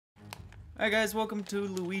Hi guys, welcome to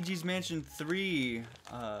Luigi's Mansion 3,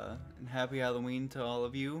 and happy Halloween to all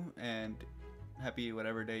of you, and happy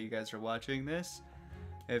whatever day you guys are watching this,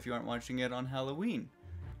 if you aren't watching it on Halloween.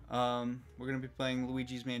 We're going to be playing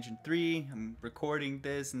Luigi's Mansion 3. I'm recording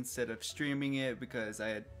this instead of streaming it because I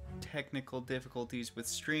had technical difficulties with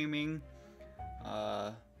streaming.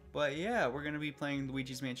 But yeah, we're going to be playing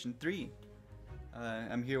Luigi's Mansion 3.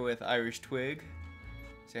 I'm here with Irish Twig.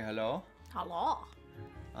 Say hello. Hello.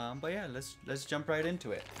 But yeah, let's jump right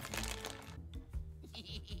into it.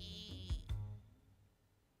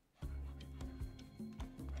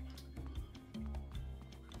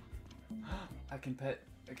 I can pet.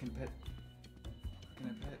 Can I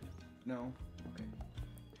pet? No. Okay.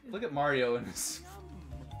 Look at Mario and his...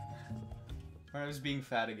 Mario's being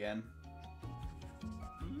fat again.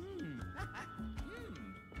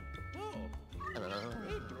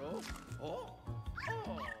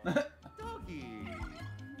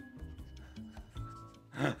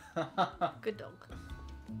 Good dog.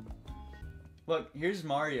 Look, here's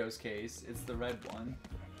Mario's case. It's the red one.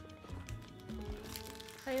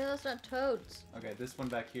 How do you know that's not Toad's? Okay, this one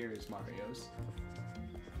back here is Mario's.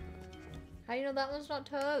 How do you know that one's not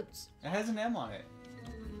Toad's? It has an M on it.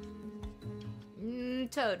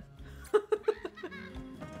 Toad.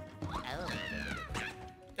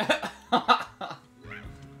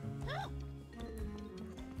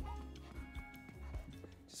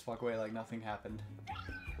 Just walk away like nothing happened.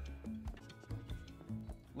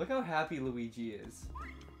 Look how happy Luigi is.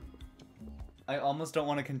 I almost don't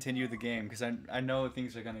want to continue the game because I know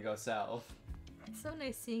things are gonna go south. It's so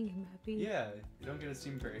nice seeing him happy. Yeah, you don't get to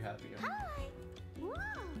seem very happy. Hi. Whoa.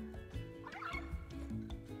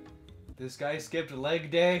 This guy skipped leg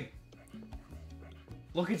day.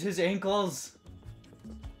 Look at his ankles.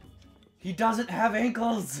 He doesn't have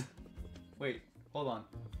ankles. Wait, hold on.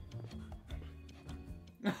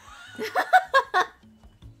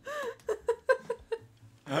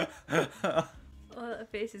 Oh, that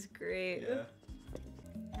face is great.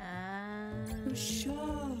 Yeah.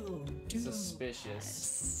 Show.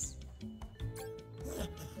 Suspicious.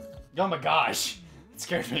 Oh my gosh! It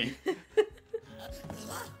scared me.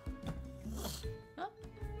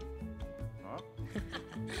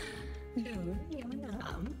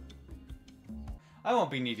 I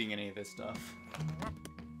won't be needing any of this stuff.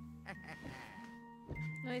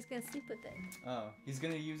 No, he's gonna sleep with it. Oh, he's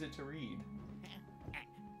gonna use it to read.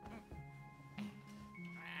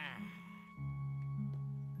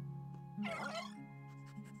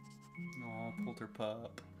 Aw, Polter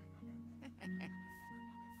Pup.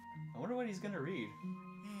 I wonder what he's gonna read.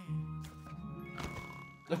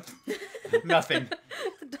 Nothing.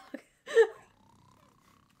 The dog.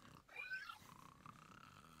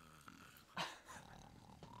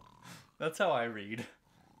 That's how I read.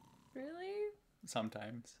 Really?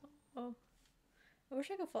 Sometimes. Oh. I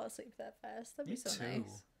wish I could fall asleep that fast. That'd be Me so too.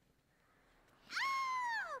 nice.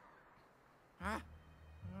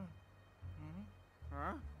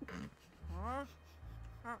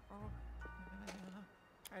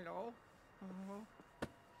 Hello?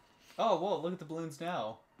 Oh, whoa, look at the balloons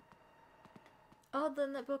now. Oh,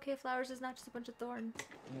 then that bouquet of flowers is not just a bunch of thorns.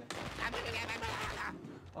 Yeah.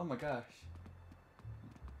 Oh my gosh.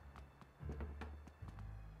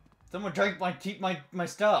 Someone drank my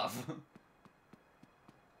stuff.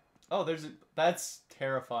 Oh, that's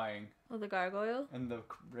terrifying. Oh, the gargoyle? And the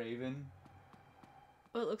raven.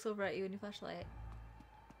 Oh, it looks over at you in your flashlight.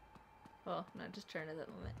 Well, not just turn at that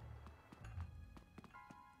moment.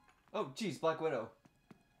 Oh, geez, Black Widow.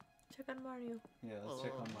 Check on Mario. Yeah, let's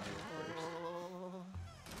check on Mario first.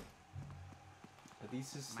 Are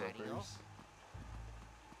these his slippers? Mario?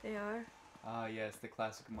 They are. Ah, yes, the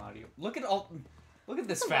classic Mario. Look at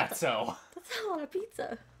this fatso. That's a lot of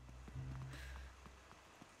pizza.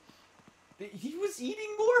 He was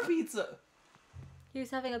eating more pizza. He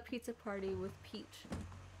was having a pizza party with Peach.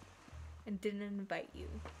 And didn't invite you.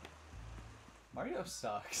 Mario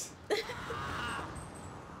sucks.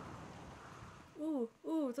 Ooh,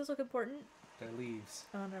 those look important. They're leaves.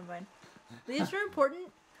 Oh, never mind. These are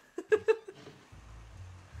important.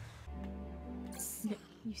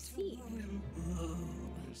 You see.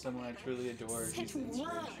 There's someone I truly adore. He's the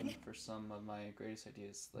inspiration for some of my greatest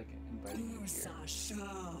ideas, like inviting you here.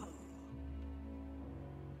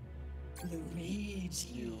 Luigi.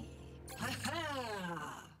 You.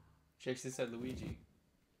 Ha-ha! Shakes his head, Luigi.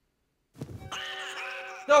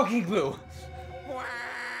 No, King Boo!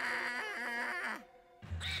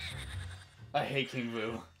 I hate King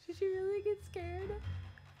Boo. Did you really get scared?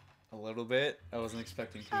 A little bit. I wasn't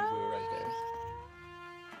expecting King Boo right there.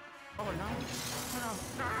 Oh no! No!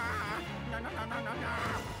 No! No! No! No! No!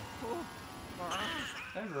 No!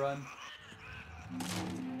 I'd run.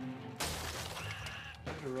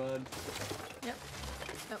 Time to run. Yep.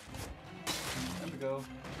 Oh. Time to go.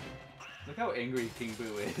 Look how angry King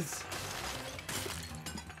Boo is.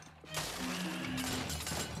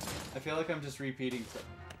 I feel like I'm just repeating stuff.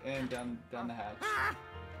 And down the hatch.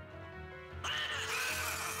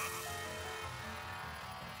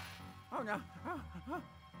 Oh no.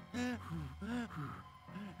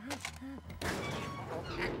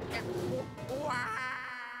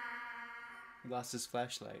 He lost his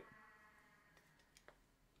flashlight.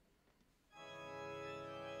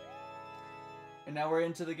 And now we're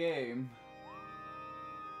into the game.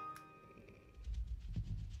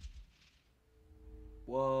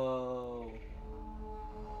 Whoa.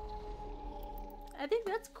 I think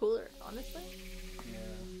that's cooler, honestly. Yeah.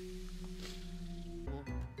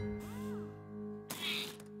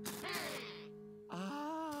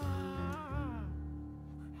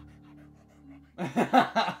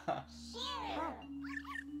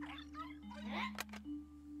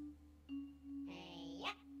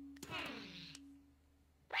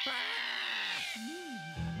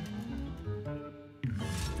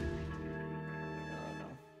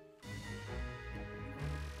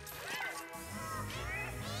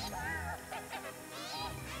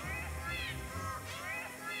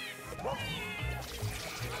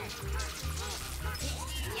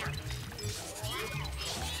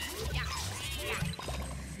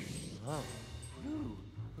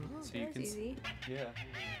 So you That's can, easy. yeah,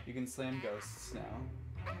 you can slam ghosts now.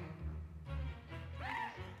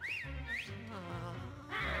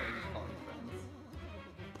 Oh, you're just calling friends.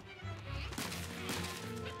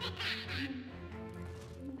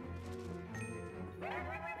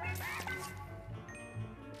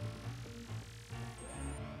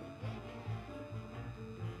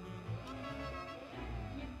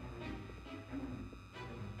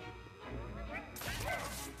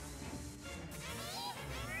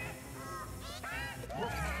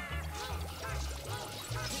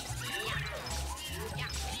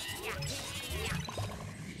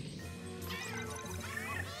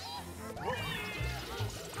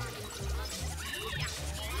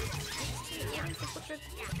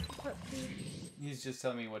 He's just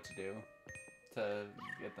telling me what to do to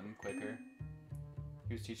get them quicker.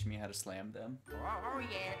 He was teaching me how to slam them. Oh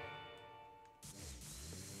yeah.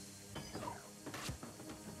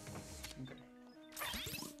 Okay.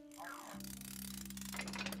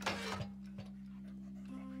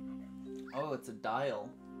 Oh, it's a dial.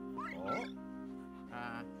 Oh.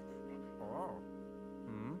 Oh.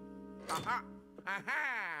 Hmm. Aha.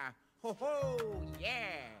 Aha. Ho ho.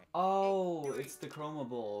 Yeah. Oh, it's the chroma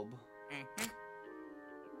bulb. Uh-huh.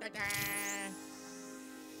 Ta-da.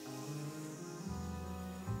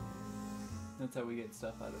 That's how we get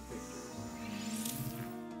stuff out of pictures.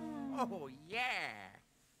 Oh yeah.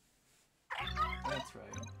 That's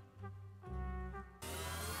right.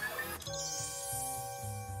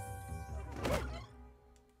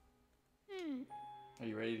 Are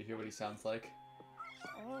you ready to hear what he sounds like?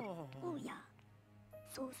 Oh.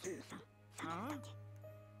 Huh?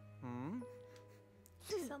 Hmm.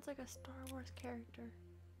 He sounds like a Star Wars character.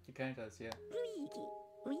 He kind of does, yeah.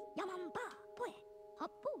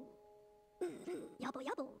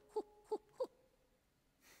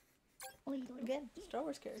 Again, Star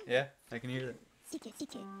Wars character. Yeah, I can hear that.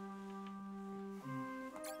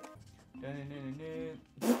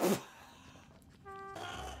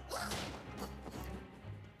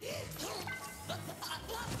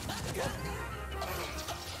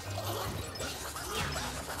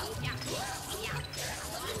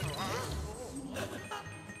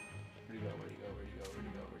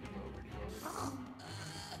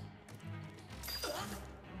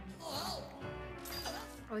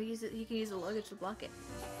 Oh, he can use the luggage to block it.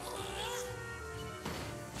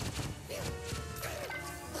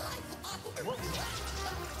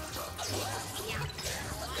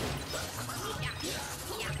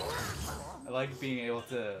 I like being able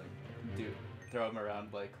to throw him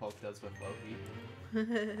around like Hulk does with Loki.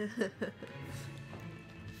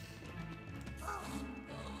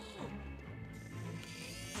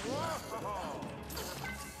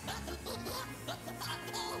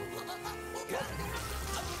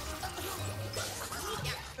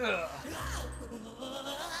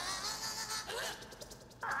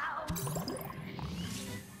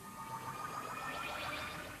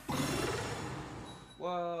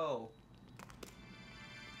 Whoa!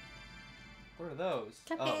 What are those?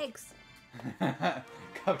 Cupcakes. Oh.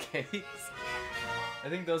 Cupcakes? I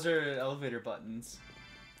think those are elevator buttons.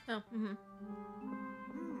 Oh, mm-hmm.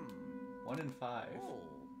 1 in 5.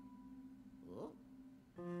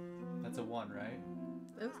 That's a 1, right?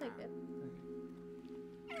 Looks like it.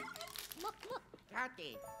 Got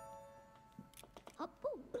it.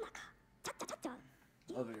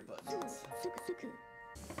 Over your buttons.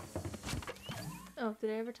 Oh, did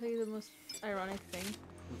I ever tell you the most ironic thing?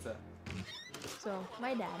 What's that? So,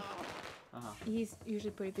 my dad, Uh-huh. he's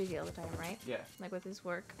usually pretty busy all the time, right? Yeah. Like with his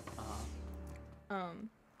work. Uh-huh.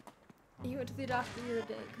 He went to the doctor the other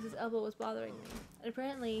day because his elbow was bothering me. And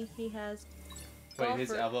apparently he has Wait, his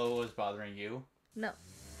golfer- elbow was bothering you? No,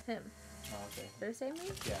 him. Oh, okay. Did I say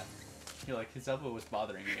me? Yeah. You're like, his elbow was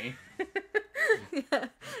bothering me. Yeah.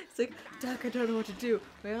 It's like, Doc, I don't know what to do.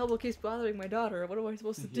 My elbow keeps bothering my daughter. What am I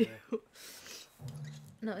supposed to do? Yeah.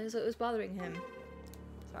 No, it was bothering him.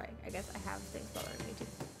 Sorry, I guess I have things bothering me too.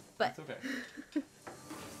 But It's okay.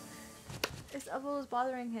 his elbow was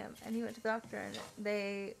bothering him, and he went to the doctor, and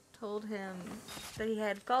they told him that he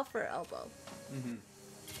had golfer elbow. Mm-hmm.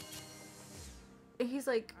 And he's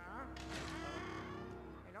like,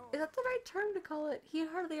 Hello. is that the right term to call it? He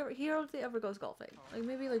hardly ever goes golfing. Like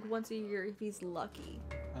maybe like once a year if he's lucky.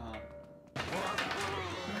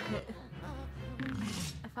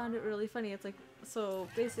 I found it really funny. It's like, so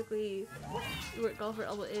basically what golfer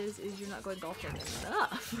elbow is you're not going golfing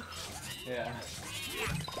enough. Yeah.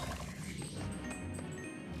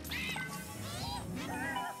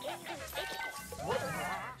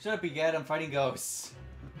 Shut up, Egad, I'm fighting ghosts.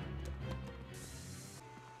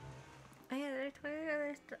 Did I tell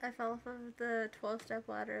you I fell off of the 12-step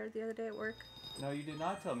ladder the other day at work? No, you did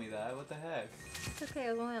not tell me that. What the heck? It's okay,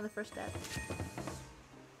 I was only on the first step.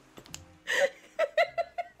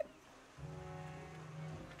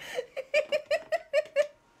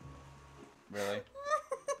 Really?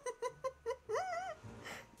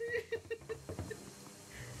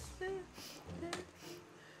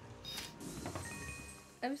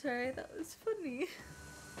 I'm sorry, that was funny.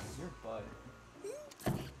 Your butt.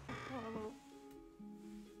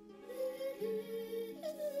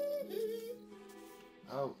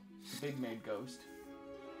 Oh, big maid ghost.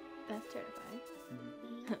 That's terrifying.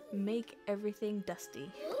 Make everything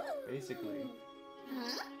dusty. Basically.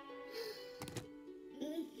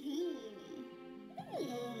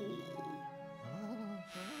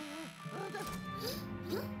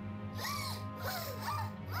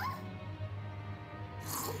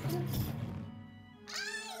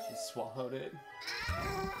 She swallowed it.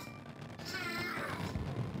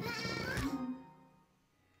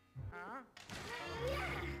 Huh?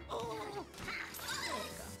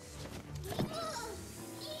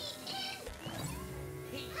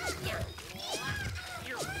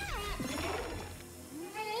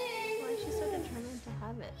 Why is she so determined to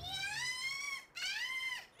have it?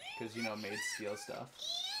 Because, you know, maids steal stuff.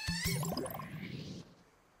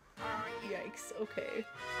 Yikes, okay.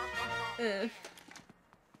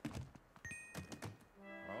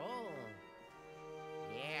 Oh.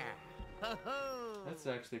 Yeah. Ho ho. That's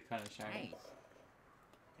actually kind of shiny.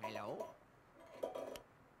 Nice. Hello.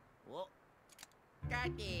 Whoa.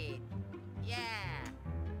 Got it. Yeah.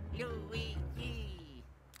 Luigi.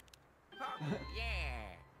 Oh,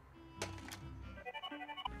 yeah.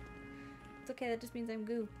 It's okay, that just means I'm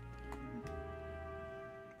goo.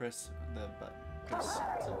 Press the button. Press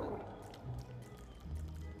something.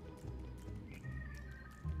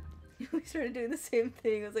 We started doing the same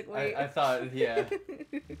thing. I was like, wait. I thought, yeah.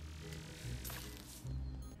 We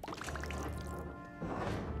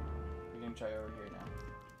can try over here now.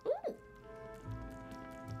 Ooh!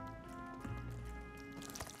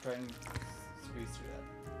 Try and squeeze through that.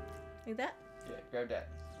 Like that? Yeah, grab that.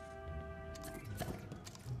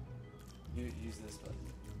 Use this button.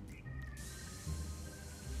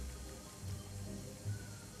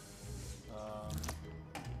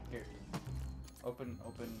 Here. Open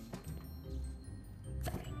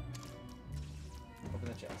the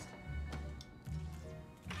chest.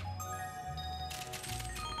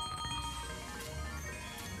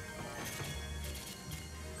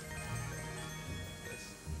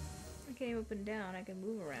 This. I can't even up and down. I can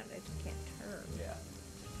move around. I just can't turn. Yeah.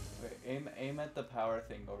 Wait, aim at the power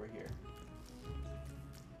thing over here.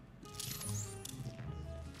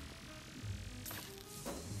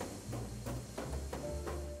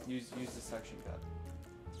 Use the suction cup.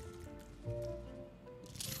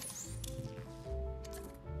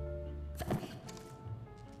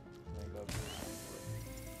 Then go up to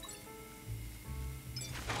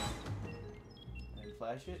the and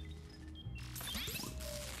flash it.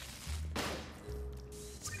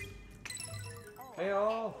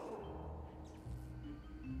 Hey-oh!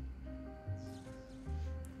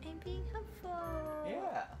 I'm being helpful.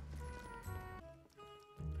 Yeah.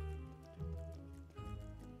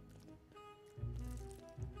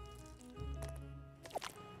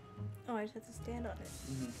 Oh, I just have to stand on it.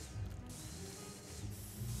 Mm-hmm.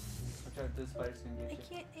 Watch out. the spider's gonna I get you.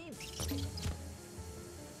 can't aim.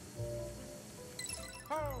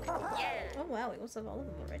 Oh, yeah. Oh wow, we almost have all of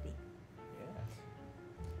them already. Yeah.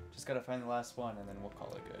 Just gotta find the last one and then we'll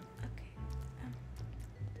call it good. Okay.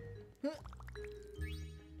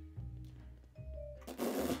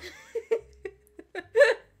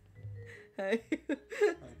 Hi.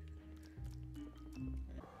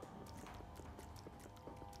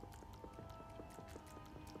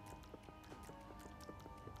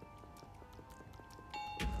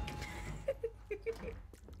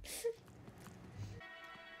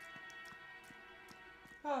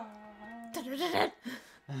 Huh?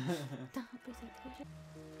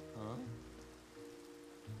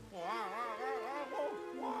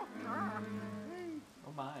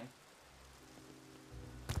 Oh my.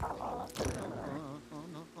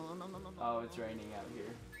 Oh, it's raining out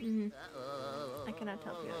here. I cannot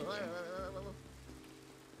help you.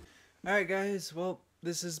 Alright guys, well,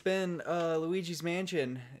 this has been Luigi's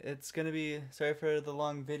Mansion. It's gonna be, sorry for the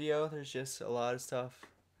long video, there's just a lot of stuff.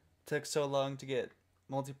 Took so long to get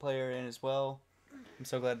multiplayer in as well. I'm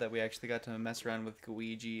so glad that we actually got to mess around with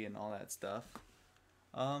Luigi and all that stuff.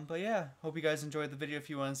 But yeah, hope you guys enjoyed the video. If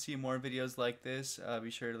you want to see more videos like this, be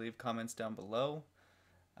sure to leave comments down below.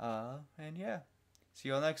 And yeah, see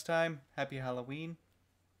you all next time. Happy Halloween.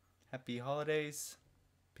 Happy holidays.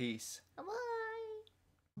 Peace. Bye.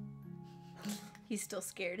 He's still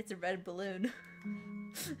scared. It's a red balloon.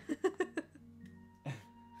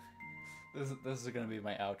 This is gonna be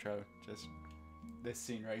my outro. Just this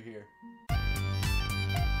scene right here.